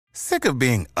Sick of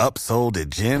being upsold at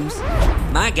gyms?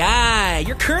 My guy,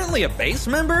 you're currently a base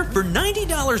member? For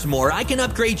 $90 more, I can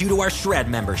upgrade you to our Shred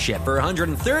membership. For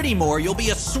 $130 more, you'll be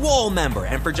a Swole member.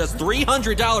 And for just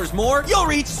 $300 more, you'll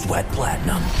reach Sweat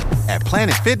Platinum. At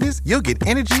Planet Fitness, you'll get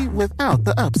energy without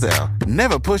the upsell.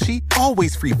 Never pushy,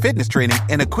 always free fitness training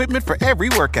and equipment for every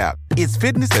workout. It's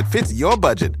fitness that fits your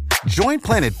budget. Join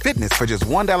Planet Fitness for just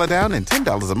 $1 down and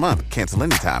 $10 a month. Cancel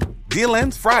anytime. Deal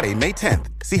ends Friday, May 10th.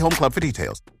 See Home Club for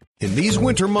details. In these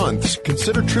winter months,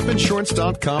 consider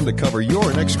tripinsurance.com to cover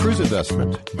your next cruise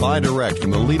investment. Buy direct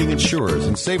from the leading insurers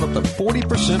and save up to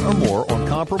 40% or more on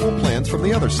comparable plans from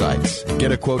the other sites.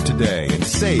 Get a quote today and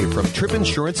save from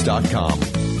tripinsurance.com.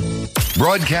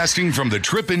 Broadcasting from the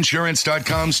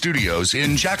tripinsurance.com studios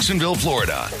in Jacksonville,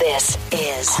 Florida. This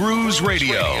is Cruise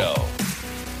Radio.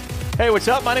 Hey, what's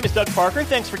up? My name is Doug Parker.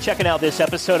 Thanks for checking out this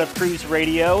episode of Cruise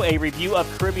Radio, a review of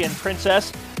Caribbean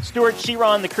Princess. Stuart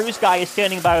Chiron, the cruise guy, is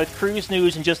standing by with cruise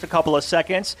news in just a couple of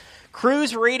seconds.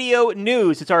 Cruise Radio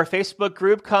News. It's our Facebook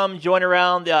group. Come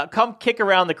kick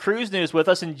around the cruise news with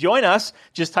us and join us.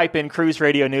 Just type in Cruise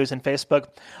Radio News in Facebook.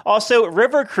 Also,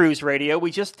 River Cruise Radio.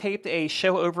 We just taped a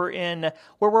show over in,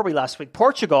 where were we last week?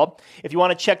 Portugal. If you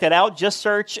want to check that out, just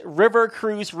search River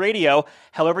Cruise Radio,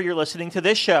 however you're listening to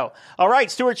this show. All right,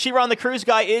 Stuart Chiron, the cruise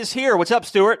guy, is here. What's up,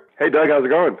 Stuart? Hey, Doug. How's it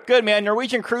going? Good, man.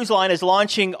 Norwegian Cruise Line is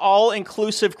launching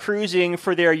all-inclusive cruising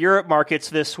for their Europe markets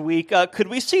this week. Could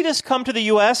we see this come to the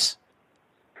U.S.?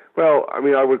 Well, I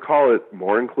mean, I would call it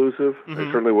more inclusive. Mm-hmm. I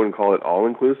certainly wouldn't call it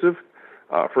all-inclusive,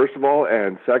 first of all.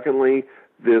 And secondly,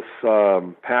 this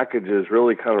package is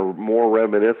really kind of more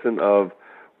reminiscent of,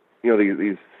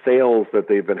 these sales that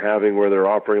they've been having where they're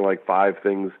offering like 5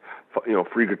 things,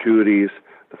 free gratuities,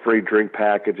 the free drink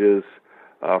packages,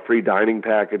 free dining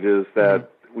packages that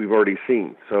we've already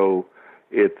seen. So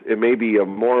it may be a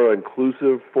more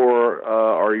inclusive for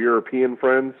our European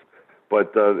friends,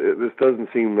 but this doesn't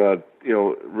seem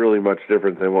really much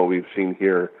different than what we've seen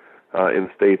here in the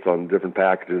States on different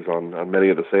packages on many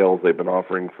of the sales they've been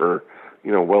offering for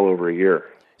well over a year.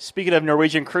 Speaking of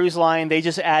Norwegian Cruise Line, they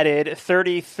just added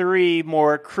 33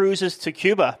 more cruises to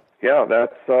Cuba. Yeah,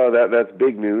 that's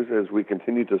big news as we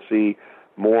continue to see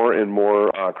more and more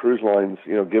cruise lines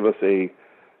give us a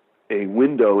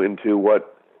window into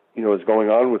what is going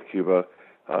on with Cuba.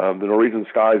 The Norwegian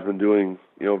Sky has been doing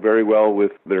very well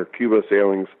with their Cuba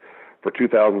sailings for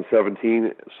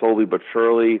 2017, slowly but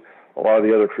surely. A lot of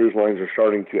the other cruise lines are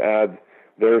starting to add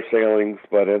their sailings,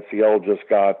 but NCL just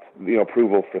got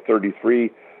approval for 33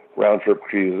 round-trip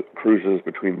cruises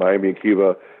between Miami and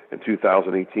Cuba in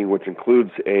 2018, which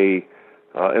includes an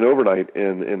overnight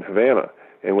in Havana.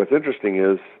 And what's interesting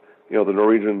is, the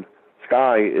Norwegian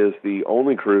Sky is the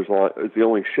only cruise line, is the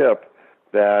only ship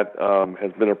that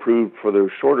has been approved for those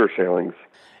shorter sailings.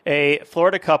 A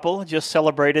Florida couple just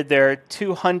celebrated their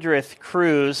 200th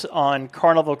cruise on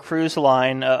Carnival Cruise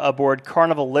Line aboard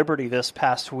Carnival Liberty this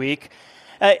past week.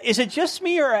 Is it just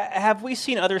me, or have we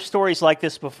seen other stories like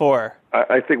this before?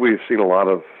 I think we've seen a lot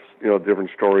of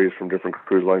different stories from different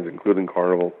cruise lines, including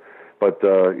Carnival. But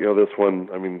this one,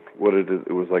 I mean, what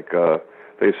it was like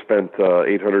they spent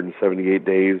 878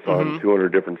 days on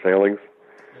 200 different sailings.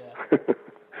 Yeah.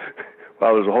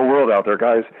 Wow, there's a whole world out there,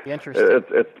 guys. Interesting.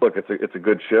 It's a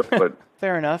good ship, but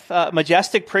fair enough.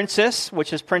 Majestic Princess,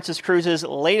 which is Princess Cruises'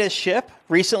 latest ship,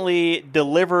 recently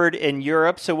delivered in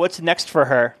Europe. So what's next for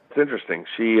her? It's interesting.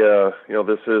 She,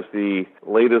 this is the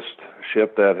latest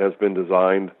ship that has been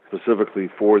designed specifically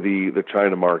for the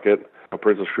China market.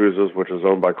 Princess Cruises, which is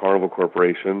owned by Carnival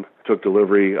Corporation, took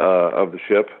delivery of the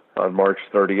ship on March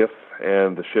 30th,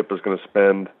 and the ship is going to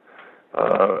spend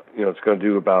it's going to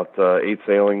do about 8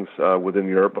 sailings within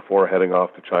Europe before heading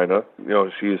off to China.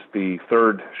 She's the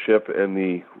 3rd ship in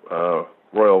the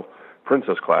Royal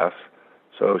Princess class,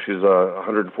 so she's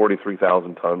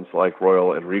 143,000 tons, like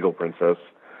Royal and Regal Princess.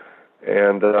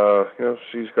 And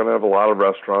she's going to have a lot of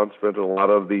restaurants, but a lot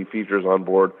of the features on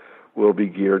board will be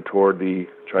geared toward the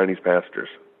Chinese passengers.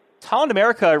 Holland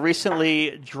America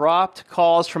recently dropped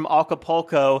calls from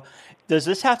Acapulco. Does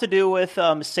this have to do with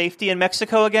safety in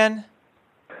Mexico again?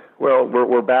 Well,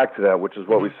 we're back to that, which is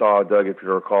what we saw, Doug, if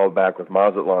you recall, back with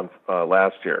Mazatlan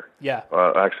last year. Yeah.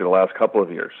 Actually, the last couple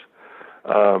of years.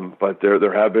 But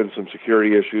there have been some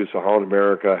security issues, so Holland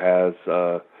America has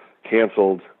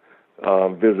canceled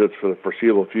visits for the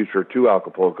foreseeable future to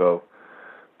Acapulco.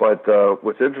 But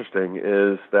what's interesting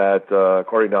is that,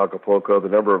 according to Acapulco, the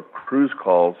number of cruise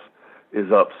calls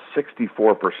is up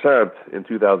 64% in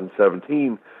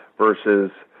 2017 versus,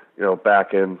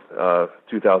 back in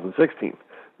 2016.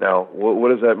 Now, what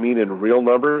does that mean in real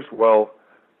numbers? Well,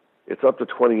 it's up to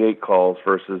 28 calls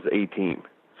versus 18.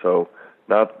 So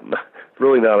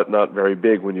really not very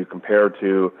big when you compare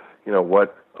to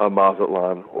what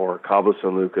Mazatlan or Cabo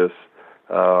San Lucas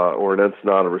or an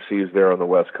Ensenada receives there on the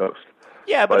West Coast.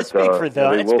 Yeah, but it's big for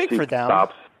them. It's big for them.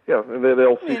 Stops. Yeah, and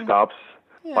they'll see stops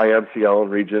by NCL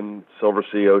and region, Silver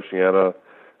Sea, Oceania,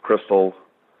 Crystal,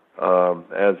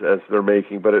 as they're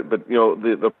making. But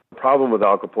the problem with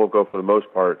Acapulco for the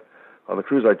most part on the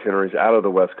cruise itineraries out of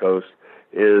the West Coast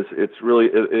is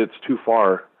it's too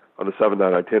far on the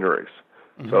 7-night itineraries.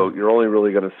 Mm-hmm. So you're only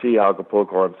really going to see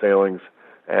Acapulco on sailings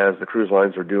as the cruise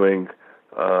lines are doing,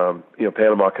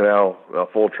 Panama Canal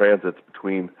full transits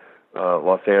between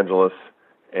Los Angeles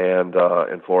and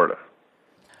Florida.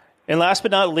 And last but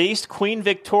not least, Queen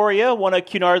Victoria, one of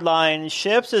Cunard Line's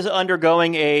ships, is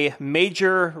undergoing a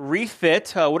major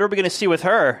refit. What are we going to see with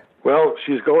her? Well,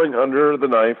 she's going under the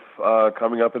knife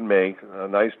coming up in May. A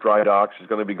nice dry dock. She's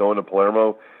going to be going to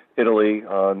Palermo, Italy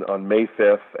on May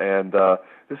 5th. And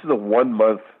this is a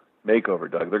 1-month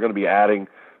makeover, Doug. They're going to be adding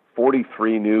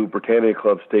 43 new Britannia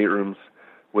Club staterooms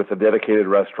with a dedicated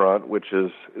restaurant, which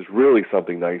is really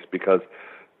something nice because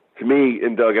to me,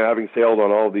 and Doug, having sailed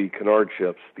on all the Cunard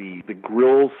ships, the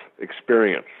grills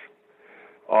experience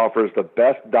offers the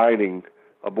best dining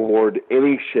aboard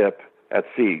any ship at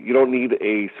sea. You don't need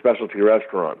a specialty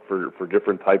restaurant for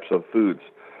different types of foods.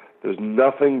 There's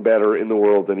nothing better in the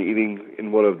world than eating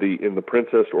in the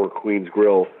Princess or Queen's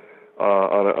Grill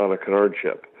on a Cunard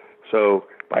ship. So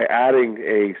by adding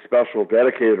a special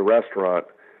dedicated restaurant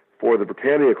for the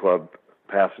Britannia Club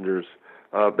passengers,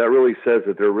 that really says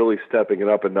that they're really stepping it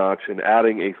up a notch and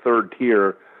adding a third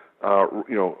tier,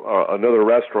 another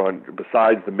restaurant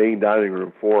besides the main dining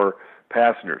room for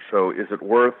passengers. So is it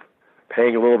worth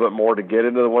paying a little bit more to get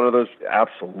into one of those?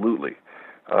 Absolutely.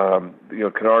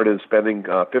 Cunard is spending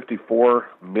 $54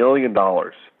 million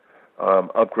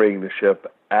upgrading the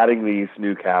ship, adding these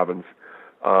new cabins,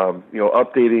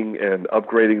 updating and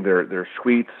upgrading their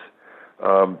suites.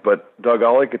 But Doug,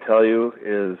 all I could tell you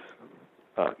is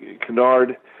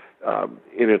Cunard,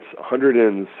 in its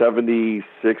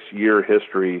 176-year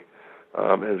history,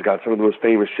 has got some of the most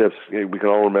famous ships. We can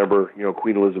all remember,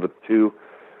 Queen Elizabeth II,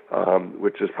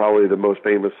 which is probably the most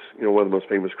famous, one of the most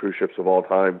famous cruise ships of all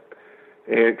time.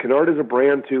 And Cunard is a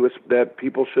brand too that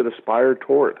people should aspire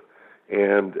toward.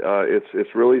 And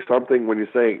it's really something when you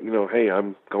say, hey,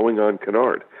 I'm going on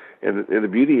Cunard. And the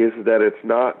beauty is that it's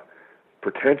not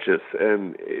pretentious,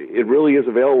 and it really is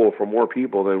available for more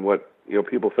people than what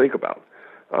people think about.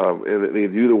 And they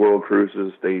do the world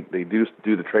cruises, they do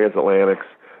the transatlantics,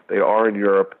 they are in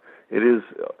Europe. It is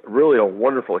really a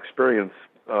wonderful experience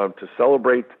to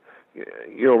celebrate,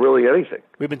 really anything.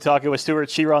 We've been talking with Stuart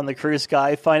Chiron, the Cruise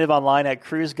Guy. Find him online at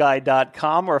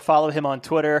cruiseguy.com or follow him on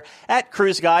Twitter at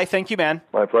Cruise Guy. Thank you, man.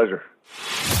 My pleasure.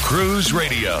 Cruise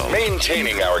Radio,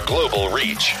 maintaining our global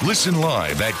reach. Listen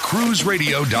live at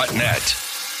cruiseradio.net.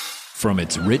 From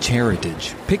its rich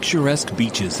heritage, picturesque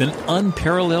beaches, and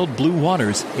unparalleled blue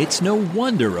waters, it's no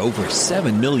wonder over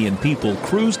 7 million people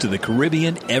cruise to the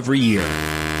Caribbean every year.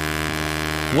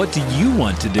 What do you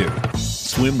want to do?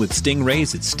 Swim with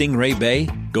stingrays at Stingray Bay?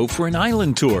 Go for an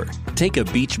island tour? Take a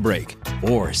beach break?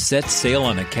 Or set sail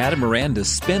on a catamaran to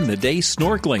spend the day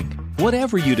snorkeling?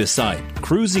 Whatever you decide,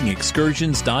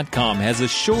 CruisingExcursions.com has a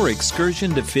shore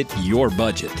excursion to fit your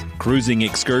budget. Cruising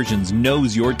Excursions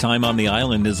knows your time on the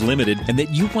island is limited and that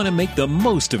you want to make the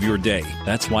most of your day.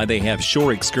 That's why they have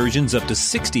shore excursions up to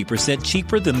 60%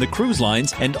 cheaper than the cruise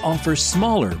lines and offer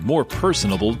smaller, more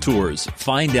personable tours.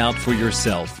 Find out for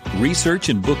yourself. Research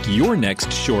and book your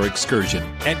next shore excursion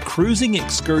at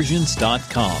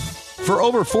CruisingExcursions.com. For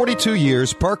over 42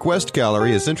 years, Park West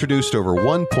Gallery has introduced over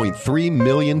 1.3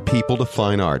 million people to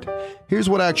fine art. Here's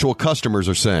what actual customers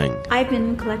are saying. I've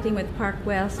been collecting with Park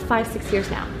West 5-6 years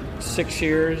now. 6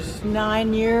 years.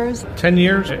 9 years. 10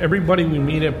 years. Everybody we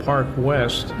meet at Park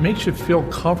West makes you feel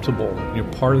comfortable. You're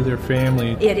part of their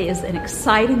family. It is an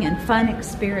exciting and fun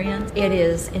experience. It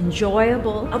is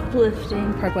enjoyable,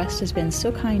 uplifting. Park West has been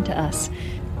so kind to us.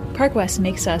 Park West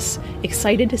makes us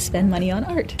excited to spend money on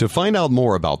art. To find out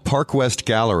more about Park West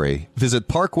Gallery, visit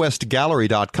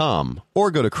parkwestgallery.com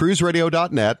or go to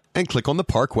cruiseradio.net and click on the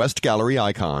Park West Gallery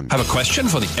icon. Have a question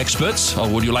for the experts, or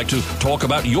would you like to talk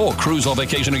about your cruise or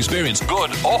vacation experience,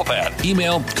 good or bad?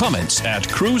 Email comments at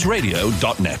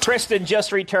cruiseradio.net. Kristen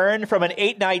just returned from an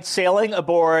 8-night sailing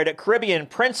aboard Caribbean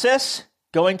Princess,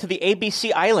 going to the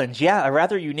ABC Islands. Yeah, a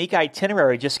rather unique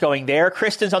itinerary just going there.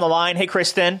 Kristen's on the line. Hey,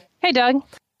 Kristen. Hey, Doug.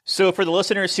 So for the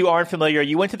listeners who aren't familiar,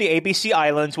 you went to the ABC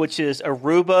Islands, which is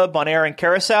Aruba, Bonaire, and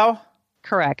Curacao?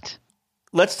 Correct.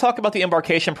 Let's talk about the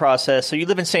embarkation process. So you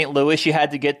live in St. Louis. You had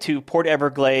to get to Port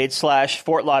Everglades /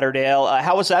 Fort Lauderdale.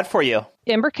 How was that for you?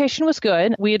 Embarkation was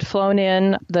good. We had flown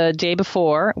in the day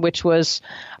before, which was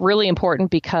really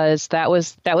important because that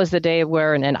was the day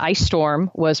where an ice storm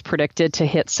was predicted to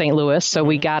hit St. Louis. So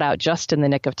we got out just in the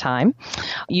nick of time.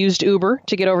 Used Uber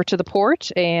to get over to the port,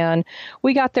 and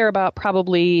we got there about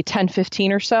probably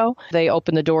 10:15 or so. They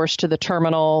opened the doors to the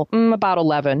terminal about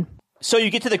 11. So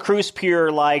you get to the cruise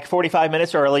pier like 45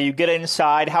 minutes early. You get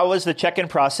inside. How was the check-in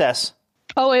process?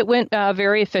 Oh, it went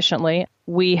very efficiently.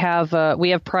 We have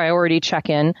priority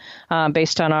check-in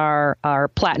based on our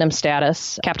platinum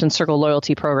status, Captain Circle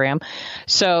loyalty program.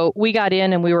 So we got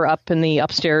in and we were up in the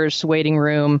upstairs waiting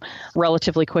room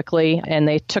relatively quickly, and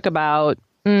they took about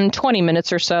 20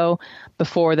 minutes or so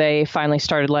before they finally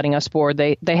started letting us board.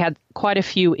 They had quite a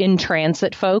few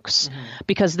in-transit folks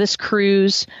because this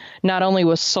cruise not only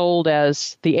was sold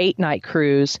as the 8-night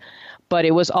cruise, but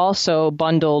it was also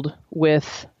bundled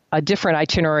with a different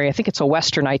itinerary. I think it's a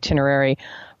Western itinerary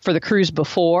for the cruise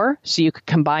before, so you could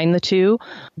combine the two.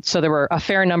 So there were a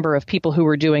fair number of people who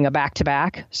were doing a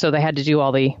back-to-back, so they had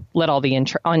to let all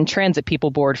the on-transit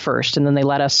people board first, and then they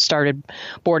let us started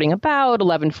boarding about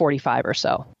 11:45 or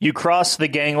so. You cross the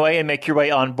gangway and make your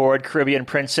way on board Caribbean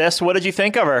Princess. What did you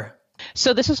think of her?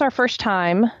 So this is our first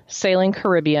time sailing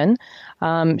Caribbean.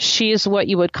 She is what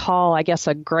you would call, I guess,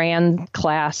 a Grand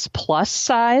Class Plus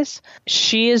size.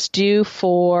 She is due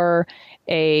for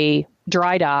a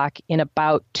dry dock in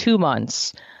about 2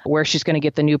 months, where she's going to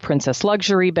get the new Princess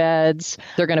luxury beds.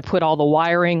 They're going to put all the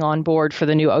wiring on board for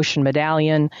the new Ocean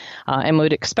Medallion, and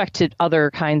would expect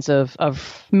other kinds of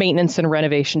maintenance and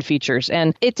renovation features.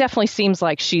 And it definitely seems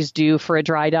like she's due for a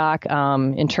dry dock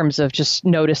in terms of just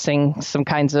noticing some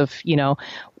kinds of,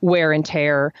 wear and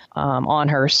tear on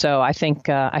her. So I think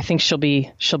she'll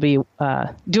be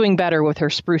doing better with her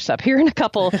spruce up here in a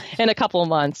couple of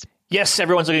months. Yes,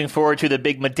 everyone's looking forward to the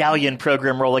big medallion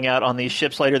program rolling out on these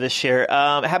ships later this year.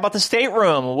 How about the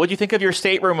stateroom? What do you think of your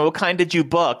stateroom? What kind did you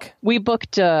book? We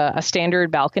booked a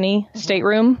standard balcony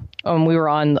stateroom. We were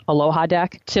on Aloha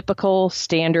deck, typical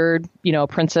standard,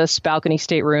 Princess balcony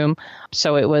stateroom.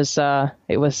 So it was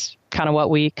kind of what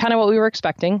we were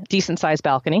expecting. Decent sized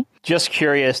balcony. Just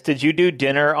curious, did you do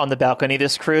dinner on the balcony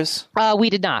this cruise? We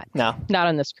did not. No, not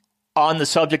on this cruise. On the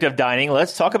subject of dining,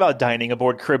 let's talk about dining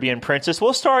aboard Caribbean Princess.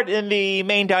 We'll start in the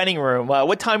main dining room.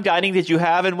 What time dining did you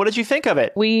have, and what did you think of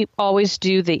it? We always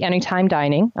do the anytime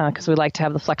dining because we like to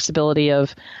have the flexibility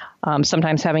of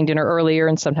sometimes having dinner earlier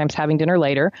and sometimes having dinner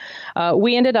later.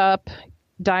 We ended up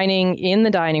dining in the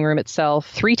dining room itself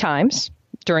 3 times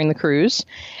during the cruise,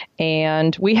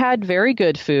 and we had very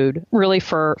good food really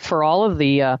for all of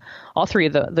all 3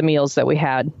 of the meals that we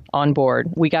had on board.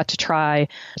 We got to try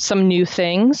some new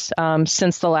things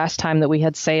since the last time that we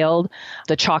had sailed.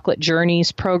 The Chocolate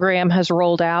Journeys program has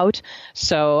rolled out,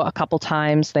 so a couple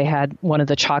times they had one of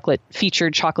the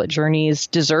featured Chocolate Journeys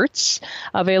desserts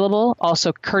available.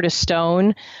 Also, Curtis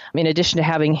Stone, in addition to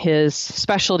having his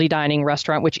specialty dining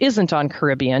restaurant, which isn't on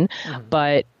Caribbean,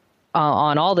 but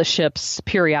on all the ships,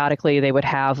 periodically, they would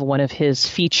have one of his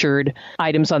featured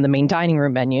items on the main dining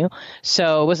room menu.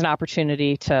 So it was an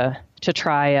opportunity to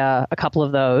try a couple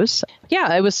of those.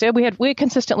 Yeah, we had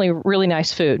consistently really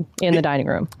nice food in the dining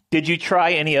room. Did you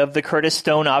try any of the Curtis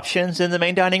Stone options in the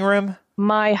main dining room?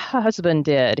 My husband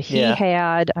did. He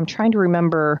had, I'm trying to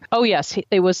remember. Oh, yes.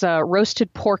 It was a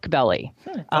roasted pork belly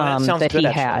that he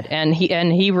had. And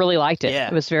he really liked it. Yeah.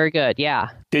 It was very good. Yeah.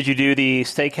 Did you do the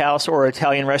steakhouse or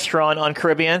Italian restaurant on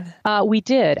Caribbean? We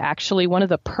did. Actually, one of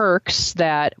the perks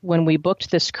that when we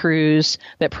booked this cruise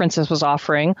that Princess was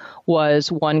offering was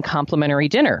 1 complimentary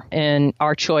dinner in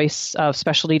our choice of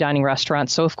specialty dining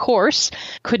restaurants. So, of course,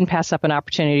 couldn't pass up an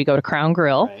opportunity to go to Crown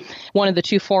Grill. Right. One of the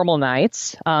 2 formal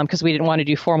nights, because we didn't want to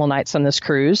do formal nights on this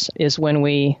cruise, is when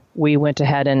we went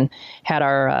ahead and had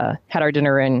our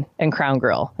dinner in Crown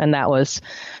Grill, and that was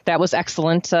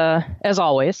excellent as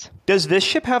always. Does this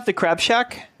ship have the Crab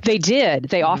Shack? They did.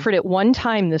 They offered it one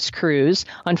time this cruise.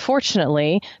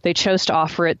 Unfortunately, they chose to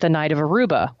offer it the night of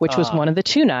Aruba, which was one of the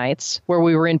 2 nights where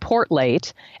we were in port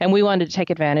late, and we wanted to take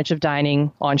advantage of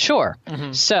dining on shore.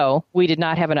 So we did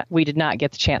not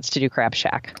get the chance to do Crab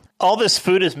Shack. All this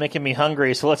food is making me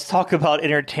hungry, so let's talk about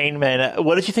entertainment.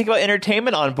 What did you think about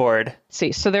entertainment on board?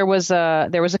 So there was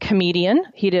a comedian.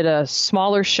 He did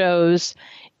smaller shows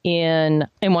in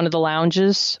one of the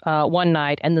lounges one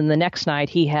night, and then the next night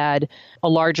he had a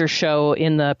larger show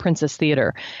in the Princess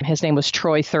Theater. His name was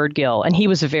Troy Thirdgill, and he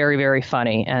was very, very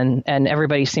funny, and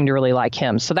everybody seemed to really like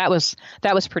him. So that was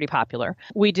pretty popular.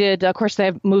 We did, of course, they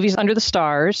have movies under the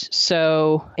stars.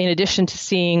 So in addition to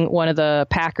seeing one of the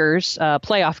Packers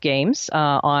playoff games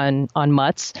on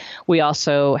Mutz, we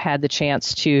also had the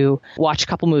chance to watch a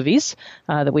couple movies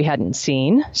that we hadn't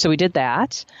seen. So we did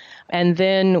that. And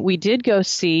then we did go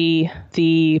see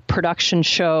the production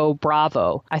show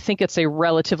Bravo. I think it's a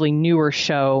relatively newer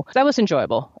show. That was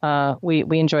enjoyable.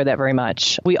 We enjoyed that very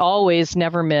much. We always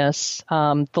never miss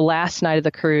the last night of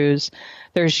the cruise.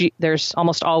 There's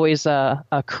almost always a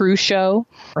cruise show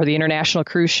or the International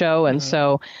Cruise Show. And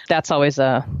so that's always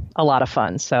a lot of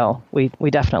fun. So we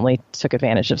definitely took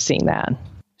advantage of seeing that.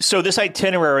 So this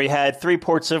itinerary had 3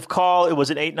 ports of call. It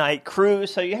was an 8-night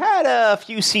cruise, so you had a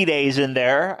few sea days in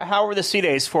there. How were the sea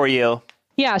days for you?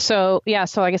 So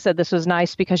like I said, this was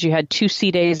nice because you had 2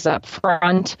 sea days up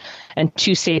front and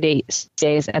 2 sea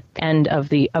days at the end of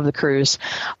the cruise.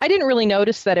 I didn't really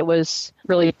notice that it was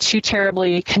really too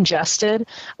terribly congested.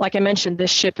 Like I mentioned,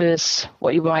 this ship is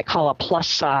what you might call a plus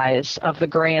size of the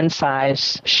grand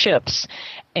size ships.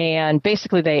 And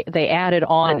basically they added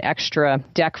on an extra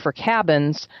deck for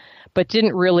cabins, but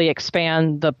didn't really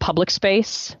expand the public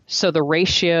space. So the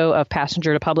ratio of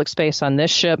passenger to public space on this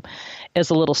ship is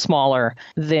a little smaller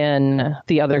than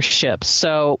the other ships.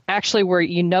 So actually where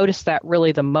you noticed that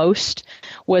really the most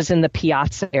was in the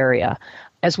piazza area.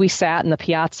 As we sat in the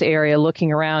piazza area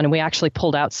looking around, and we actually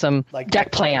pulled out some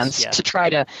deck plans to try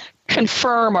to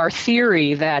confirm our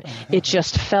theory that it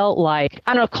just felt like,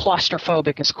 I don't know if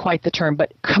claustrophobic is quite the term,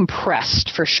 but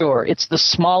compressed for sure. It's the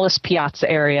smallest piazza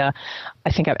area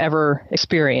I think I've ever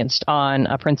experienced on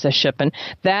a Princess ship. And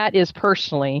that is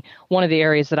personally one of the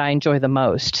areas that I enjoy the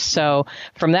most. So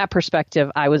from that perspective,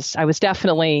 I was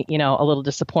definitely, a little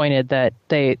disappointed that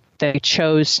they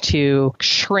chose to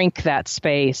shrink that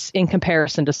space in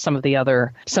comparison to some of the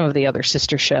other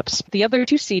sister ships. The other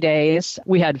 2 sea days,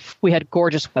 we had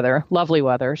gorgeous weather, lovely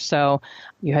weather. So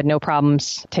you had no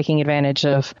problems taking advantage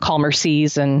of calmer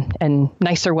seas and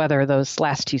nicer weather those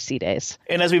last 2 sea days.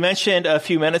 And as we mentioned a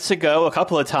few minutes ago, a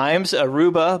couple of times,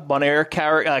 Aruba, Bonaire,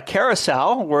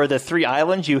 Curacao were the 3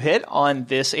 islands you hit on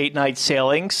this 8-night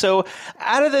sailing. So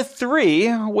out of the 3,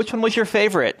 which one was your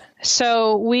favorite?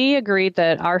 So we agreed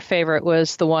that our favorite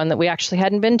was the one that we actually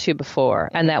hadn't been to before,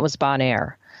 and that was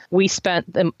Bonaire. We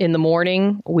spent them in the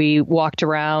morning. We walked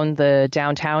around the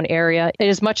downtown area. It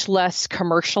is much less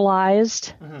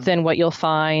commercialized than what you'll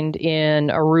find in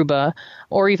Aruba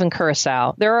or even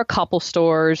Curacao. There are a couple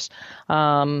stores,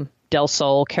 Del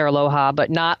Sol, Caraloha, but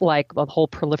not like the whole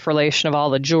proliferation of all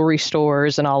the jewelry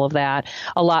stores and all of that.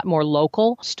 A lot more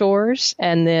local stores.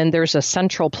 And then there's a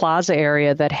central plaza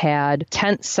area that had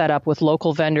tents set up with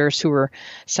local vendors who were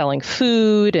selling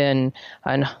food and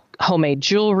homemade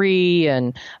jewelry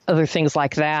and other things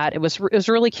like that. It was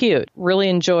really cute. Really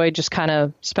enjoyed just kind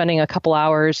of spending a couple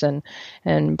hours and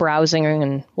browsing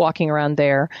and walking around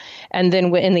there. And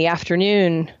then in the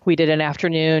afternoon, we did an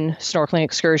afternoon snorkeling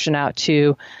excursion out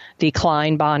to the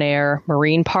Klein Bonaire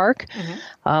Marine Park,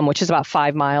 which is about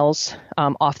 5 miles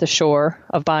off the shore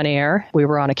of Bonaire. We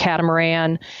were on a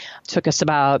catamaran. It took us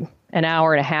about an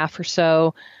hour and a half or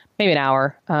so, maybe an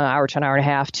hour to an hour and a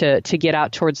half to get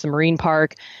out towards the marine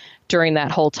park. During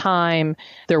that whole time,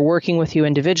 they're working with you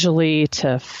individually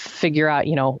to figure out,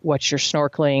 what's your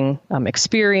snorkeling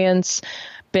experience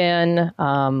been,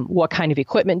 what kind of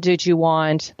equipment did you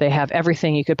want. They have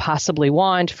everything you could possibly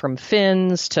want, from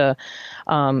fins to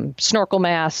snorkel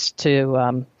masks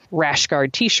to rash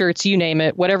guard T-shirts, you name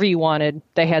it, whatever you wanted,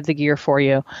 they had the gear for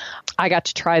you. I got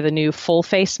to try the new full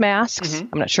face masks.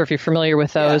 I'm not sure if you're familiar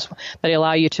with those, but they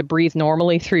allow you to breathe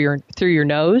normally through your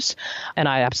nose, and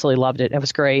I absolutely loved it. It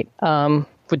was great.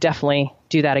 Would definitely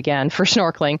do that again for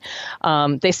snorkeling.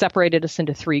 They separated us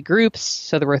into 3 groups,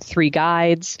 so there were 3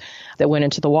 guides that went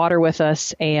into the water with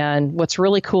us. And what's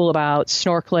really cool about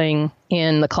snorkeling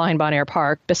in the Klein Bonaire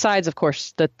Park, besides, of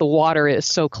course, that the water is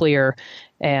so clear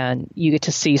and you get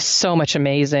to see so much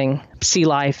amazing sea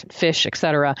life, fish,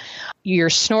 etc. You're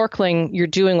snorkeling, you're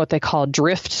doing what they call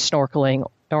drift snorkeling,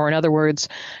 or in other words,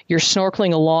 you're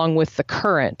snorkeling along with the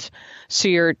current. So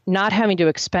you're not having to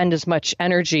expend as much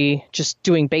energy just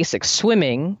doing basic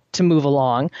swimming to move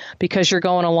along, because you're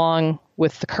going along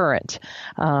with the current,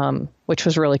 which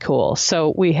was really cool.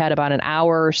 So we had about an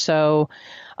hour or so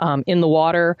in the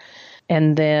water.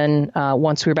 And then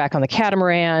once we were back on the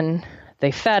catamaran,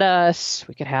 They fed us.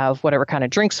 We could have whatever kind of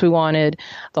drinks we wanted.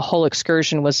 The whole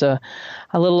excursion was a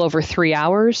little over 3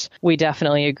 hours. We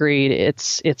definitely agreed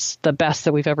it's the best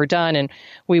that we've ever done, and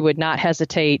we would not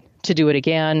hesitate to do it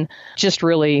again. Just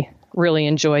really, really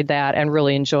enjoyed that, and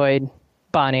really enjoyed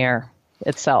Bonaire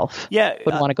itself. Yeah,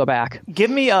 would want to go back. Give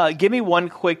me one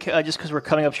quick, just because we're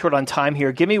coming up short on time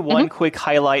here. Give me one quick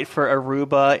highlight for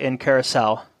Aruba and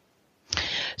Curacao.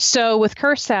 So with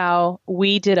Curacao,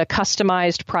 we did a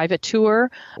customized private tour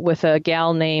with a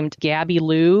gal named Gabby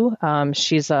Liu.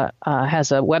 She's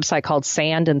has a website called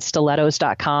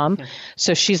sandandstilettos.com.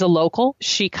 So she's a local.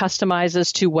 She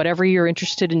customizes to whatever you're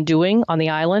interested in doing on the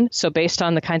island. So based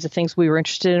on the kinds of things we were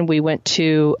interested in, we went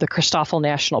to the Christoffel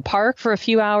National Park for a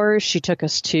few hours. She took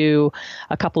us to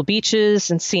a couple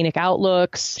beaches and scenic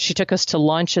outlooks. She took us to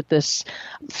lunch at this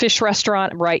fish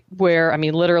restaurant right where, I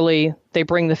mean, literally they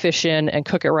bring the fish in and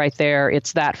cook it right there.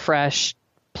 It's that fresh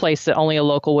place that only a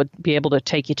local would be able to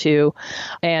take you to,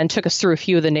 and took us through a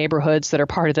few of the neighborhoods that are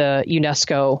part of the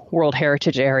UNESCO World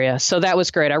Heritage Area. So that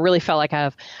was great. I really felt like I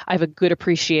have a good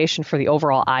appreciation for the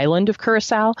overall island of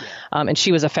Curacao, and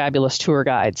she was a fabulous tour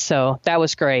guide. So that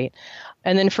was great.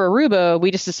 And then for Aruba,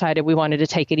 we just decided we wanted to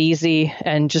take it easy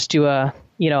and just do a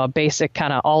basic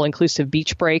kind of all-inclusive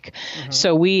beach break.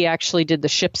 So we actually did the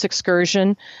ship's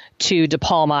excursion to De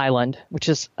Palm Island, which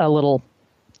is a little,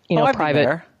 I've private. been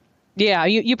there. Yeah,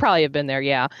 you probably have been there,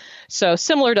 yeah. So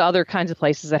similar to other kinds of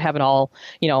places that have it all,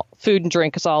 food and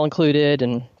drink is all included.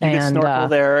 And you could snorkel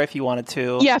there if you wanted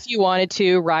to. Yeah, if you wanted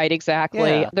to, right,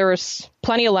 exactly. Yeah. There was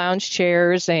plenty of lounge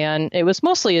chairs, and it was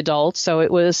mostly adults, so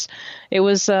it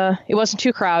wasn't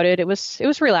too crowded. It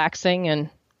was relaxing, and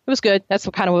it was good. That's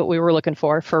kind of what we were looking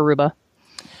for Aruba.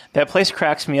 That place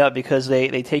cracks me up because they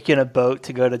take you in a boat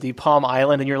to go to De Palm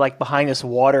Island, and you're like behind this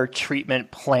water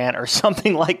treatment plant or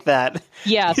something like that.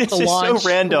 Yeah, it's the just launch, so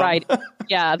random. Right.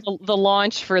 Yeah, the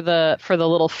launch for the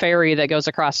little ferry that goes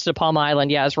across to De Palm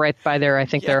Island, is right by there. I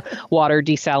think their water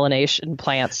desalination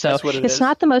plant. So it's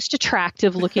not the most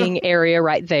attractive looking area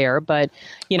right there, but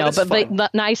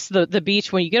nice. The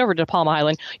beach, when you get over to De Palm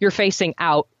Island, you're facing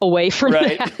out away from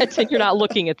that, and you're not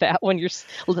looking at that when you're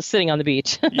sitting on the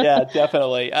beach. Yeah,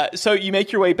 definitely. So you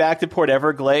make your way back to Port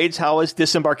Everglades. How was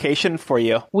disembarkation for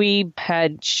you? We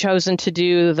had chosen to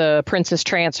do the Princess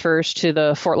transfers to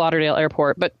the Fort Lauderdale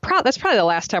airport, but that's probably the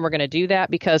last time we're going to do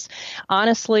that because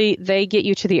honestly, they get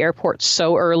you to the airport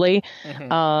so early.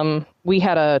 We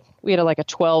had a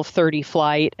 12:30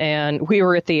 flight, and we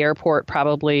were at the airport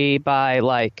probably by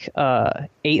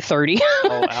 8:30.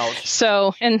 Oh, ouch.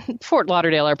 So, and Fort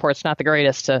Lauderdale Airport's not the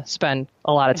greatest to spend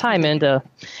a lot of time in to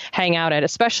hang out at,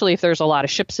 especially if there's a lot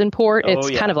of ships in port. It's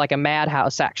kind of like a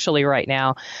madhouse actually right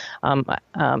now.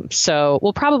 So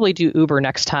we'll probably do Uber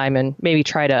next time and maybe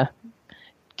try to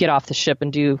get off the ship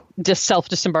and do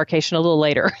self-disembarkation a little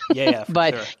later. Yeah,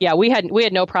 but sure. Yeah, we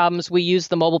had no problems. We used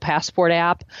the mobile passport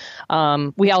app.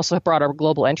 We also brought our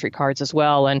global entry cards as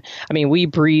well. And I mean, we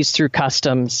breezed through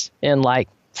customs in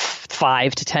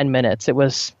 5 to 10 minutes. It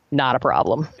was not a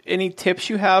problem. Any tips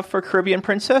you have for Caribbean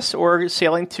Princess or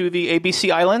sailing to the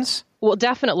ABC Islands? Well,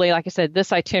 definitely, like I said,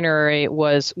 this itinerary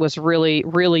was really,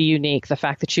 really unique. The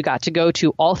fact that you got to go to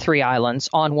all 3 islands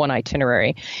on one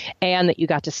itinerary and that you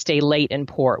got to stay late in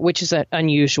port, which is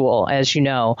unusual, as you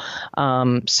know.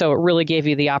 So it really gave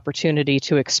you the opportunity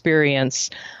to experience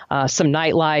some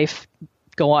nightlife,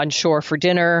 go on shore for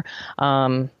dinner,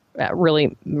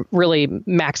 really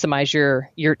maximize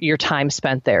your time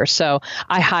spent there. So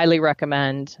I highly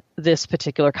recommend this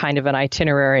particular kind of an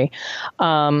itinerary.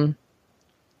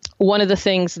 One of the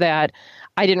things that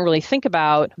I didn't really think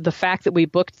about, the fact that we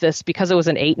booked this because it was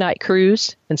an 8-night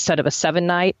cruise instead of a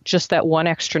 7-night, just that one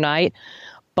extra night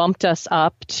bumped us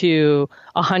up to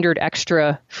 100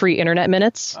 extra free internet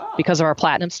minutes because of our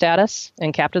platinum status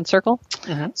in Captain Circle.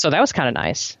 So that was kind of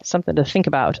nice, something to think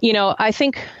about. I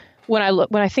think when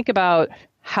I think about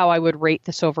how I would rate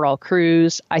this overall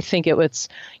cruise, I think it was,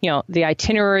 the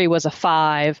itinerary was a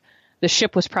 5. The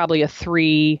ship was probably a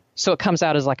 3, so it comes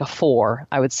out as a 4,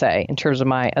 I would say, in terms of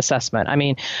my assessment. I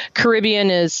mean, Caribbean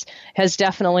has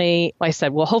definitely, like I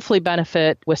said, will hopefully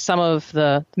benefit with some of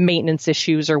the maintenance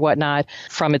issues or whatnot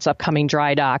from its upcoming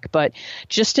dry dock. But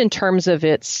just in terms of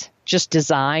its just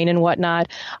design and whatnot,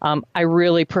 I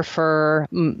really prefer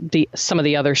some of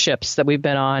the other ships that we've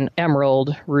been on,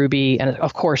 Emerald, Ruby, and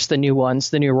of course the new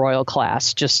ones, the new Royal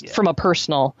class. From a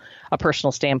personal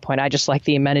standpoint, I just like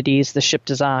the amenities, the ship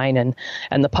design,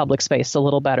 and the public space a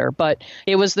little better. But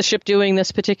it was the ship doing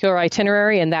this particular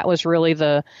itinerary, and that was really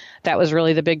the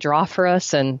big draw for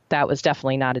us, and that was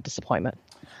definitely not a disappointment.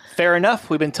 Fair enough.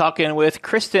 We've been talking with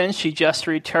Kristen. She just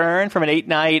returned from an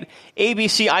 8-night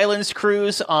ABC Islands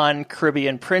cruise on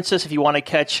Caribbean Princess. If you want to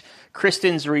catch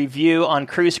Kristen's review on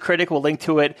Cruise Critic, we'll link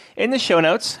to it in the show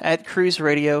notes at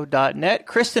cruiseradio.net.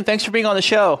 Kristen, thanks for being on the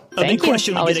show. A big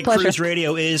question we get at Cruise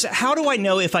Radio is, how do I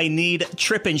know if I need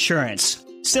trip insurance?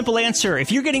 Simple answer.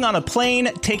 If you're getting on a plane,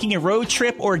 taking a road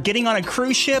trip, or getting on a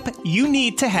cruise ship, you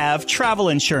need to have travel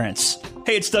insurance.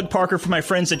 Hey, it's Doug Parker from my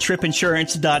friends at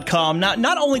tripinsurance.com.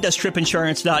 Not only does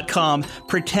tripinsurance.com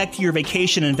protect your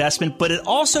vacation investment, but it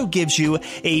also gives you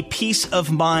a peace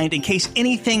of mind in case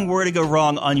anything were to go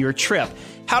wrong on your trip.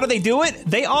 How do they do it?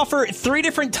 They offer 3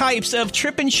 different types of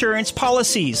trip insurance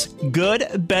policies.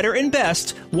 Good, better, and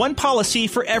best. One policy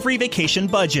for every vacation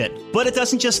budget. But it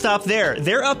doesn't just stop there.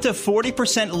 They're up to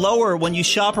 40% lower when you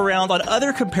shop around on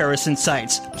other comparison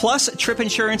sites. Plus,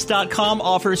 tripinsurance.com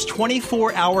offers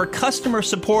 24-hour customer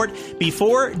support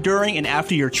before, during, and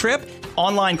after your trip,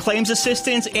 online claims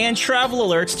assistance, and travel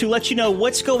alerts to let you know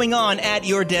what's going on at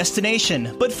your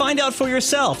destination. But find out for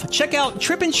yourself. Check out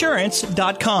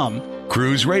tripinsurance.com.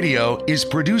 Cruise Radio is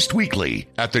produced weekly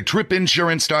at the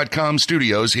tripinsurance.com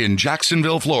studios in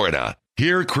Jacksonville, Florida.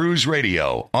 Hear Cruise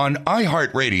Radio on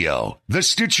iHeartRadio, the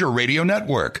Stitcher Radio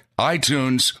Network,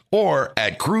 iTunes, or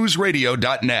at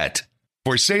cruiseradio.net.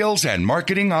 For sales and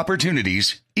marketing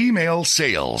opportunities, email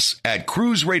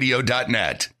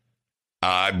sales@cruiseradio.net.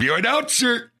 I'm your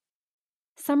announcer.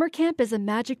 Summer camp is a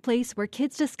magic place where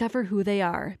kids discover who they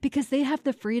are because they have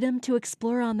the freedom to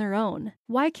explore on their own.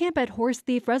 Y Camp at Horse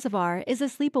Thief Reservoir is a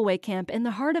sleepaway camp in the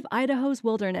heart of Idaho's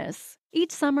wilderness.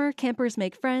 Each summer, campers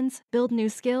make friends, build new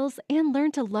skills, and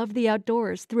learn to love the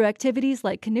outdoors through activities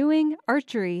like canoeing,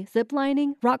 archery,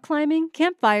 ziplining, rock climbing,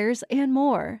 campfires, and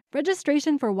more.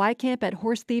 Registration for Y Camp at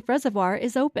Horse Thief Reservoir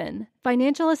is open.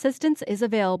 Financial assistance is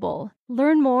available.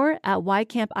 Learn more at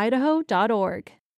ycampidaho.org.